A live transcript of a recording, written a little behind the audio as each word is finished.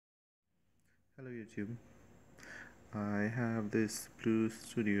Hello YouTube. I have this Blu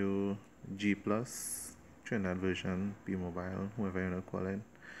Studio G Plus Trinidad version, B Mobile, whoever you want to call it.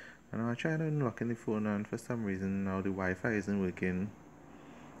 And I'm trying to unlock the phone, and for some reason now the Wi-Fi isn't working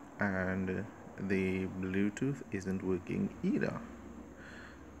and the Bluetooth isn't working either.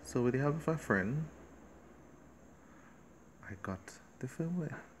 So with the help of a friend, I got the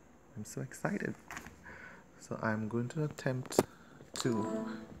firmware. I'm so excited. So I'm going to attempt to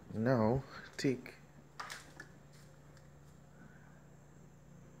now take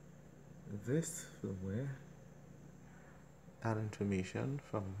this firmware, that information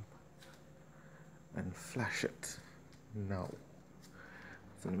from, and flash it now.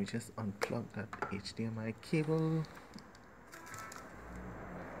 So let me just unplug that HDMI cable.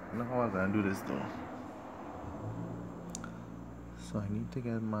 Now how I'm gonna do this though. So I need to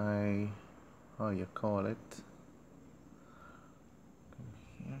get my, how you call it, come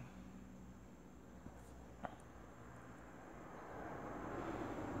here.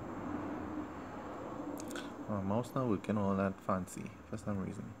 My mouse not working all that fancy for some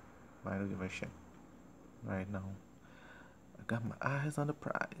reason, but I don't give a shit right now. I got my eyes on the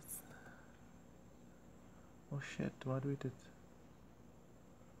prize. Oh shit, what do we did?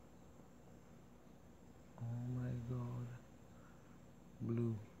 Oh my god.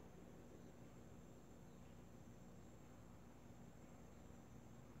 Blue.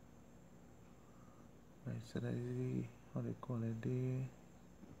 Right, so that is the, how they call it, the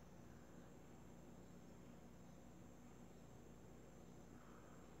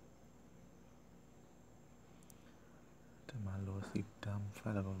my lossy damn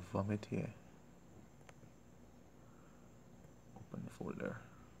file of a vomit here. Open folder.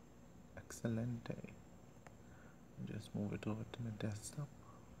 Excelente. Just move it over to my desktop.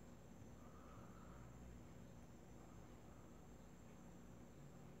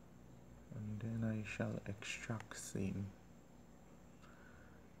 And then I shall extract same.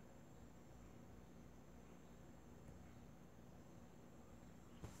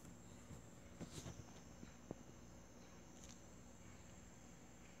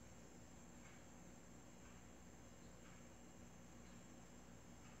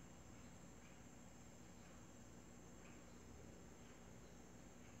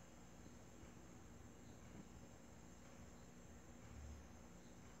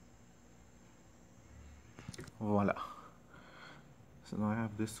 Voila. So now I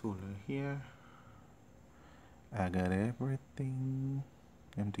have this folder here. I got everything.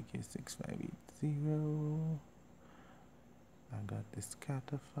 MTK6580. I got this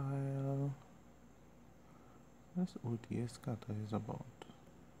scatter file. What's OTS scatter is about?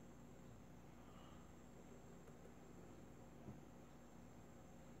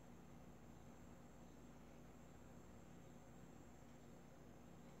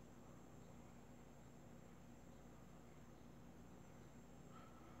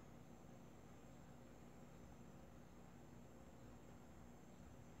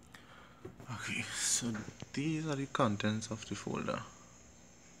 Okay, so these are the contents of the folder.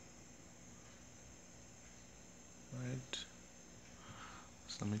 Right.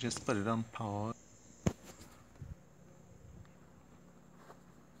 So let me just put it on power.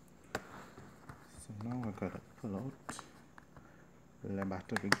 So now I gotta pull out the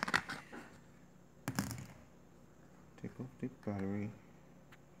battery. Take off the battery.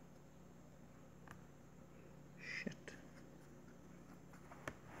 Shit.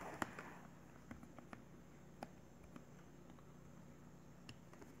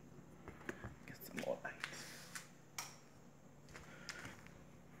 Get some more light.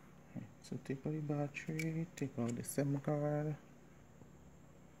 So take out the battery, take out the SIM card,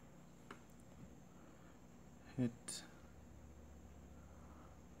 hit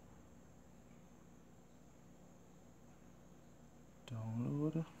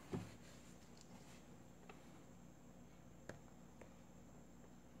download.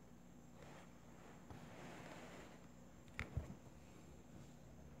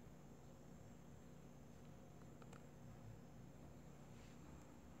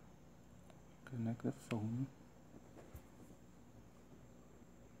 Connect the phone.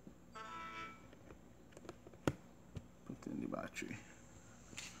 Put in the battery.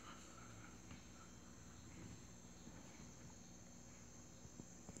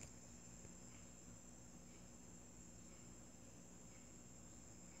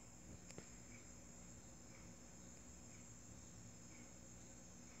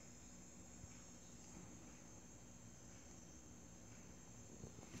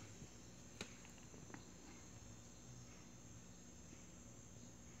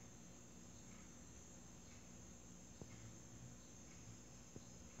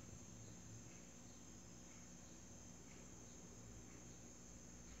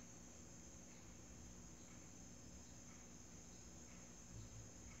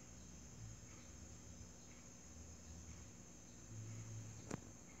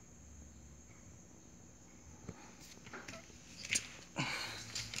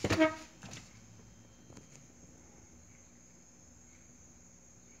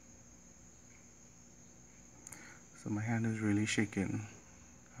 my hand is really shaking.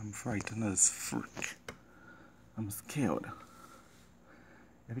 I'm frightened as frick. I'm scared.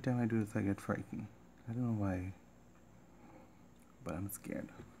 Every time I do this I get frightened. I don't know why, but I'm scared.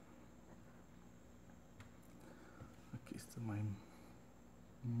 Okay, so my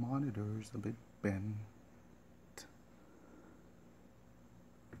monitor is a bit bent.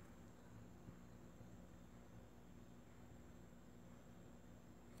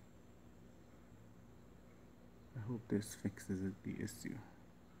 I hope this fixes the issue.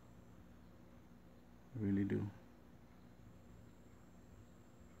 I really do.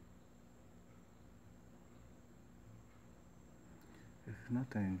 If not,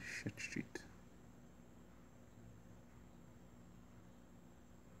 I'm in shit street.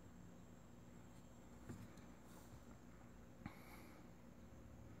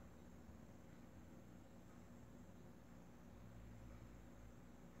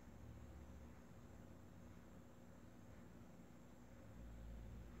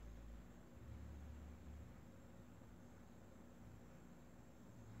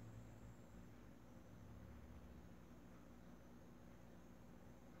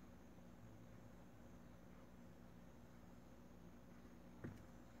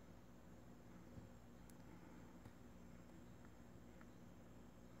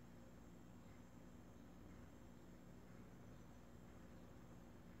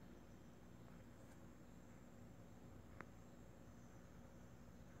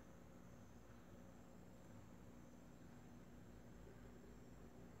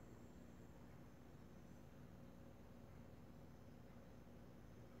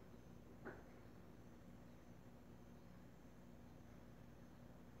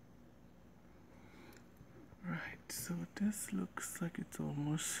 Right, so this looks like it's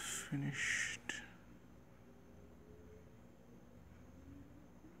almost finished.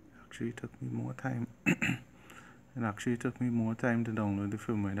 Actually, it took me more time. It actually took me more time to download the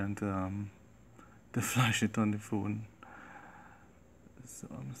firmware than to flash it on the phone. So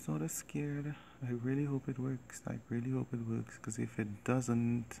I'm sort of scared. I really hope it works. I really hope it works, because if it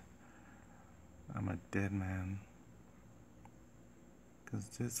doesn't, I'm a dead man. Because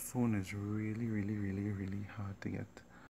this phone is really hard to get.